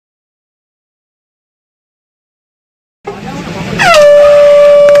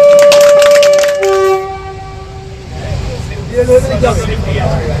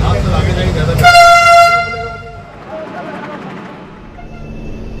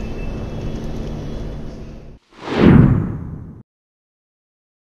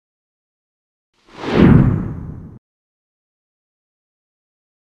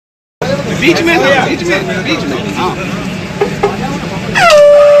बीच में हाँ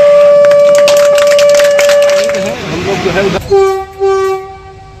हम लोग जो है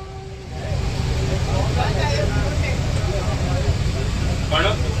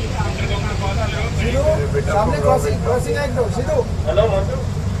सामने क्रॉसिंग है एकदम सिद्धू। हेलो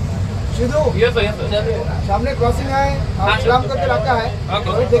सिद्धू ये सामने क्रॉसिंग है आप सलाम करके रखा है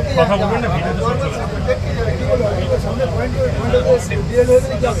और देख के सामने point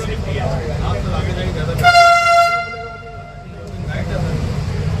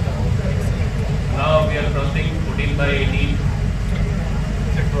Now we are crossing 14 by 18.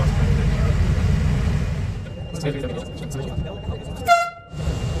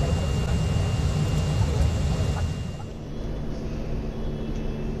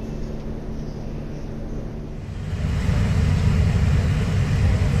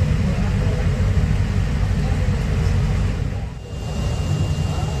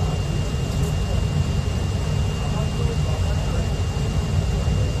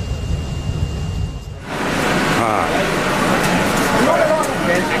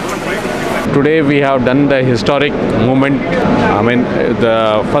 Today we have done the historic movement. I mean,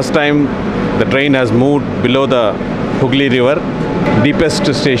 the first time the train has moved below the Hooghly river,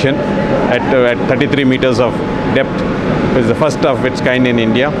 deepest station at 33 meters of depth. It's the first of its kind in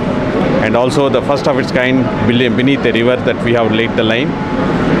India, and also the first of its kind beneath the river that we have laid the line.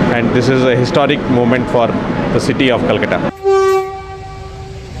 And this is a historic moment for the city of Kolkata.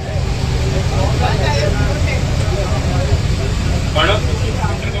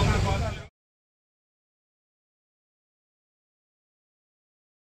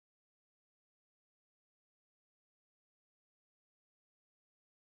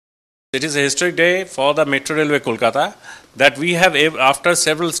 It is a historic day for the Metro Railway Kolkata that we have, after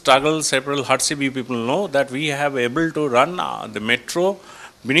several struggles, several hardship, you people know that we have able to run the metro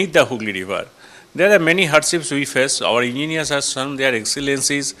beneath the Hooghly river. There are many hardships we face. Our engineers have shown their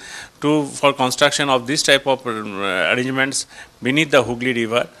excellencies for construction of this type of arrangements beneath the Hooghly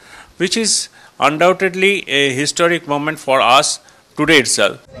river, which is undoubtedly a historic moment for us today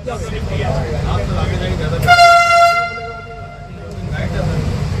itself.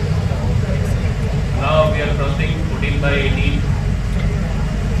 Now we are crossing 14 by 18.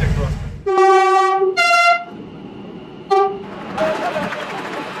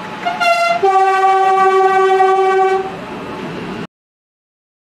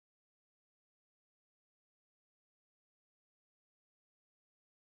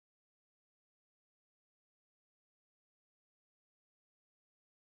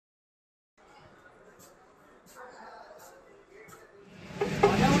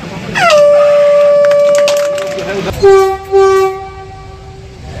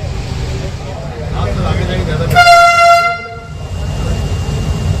 आप तो आगे जाएंगे ज़्यादा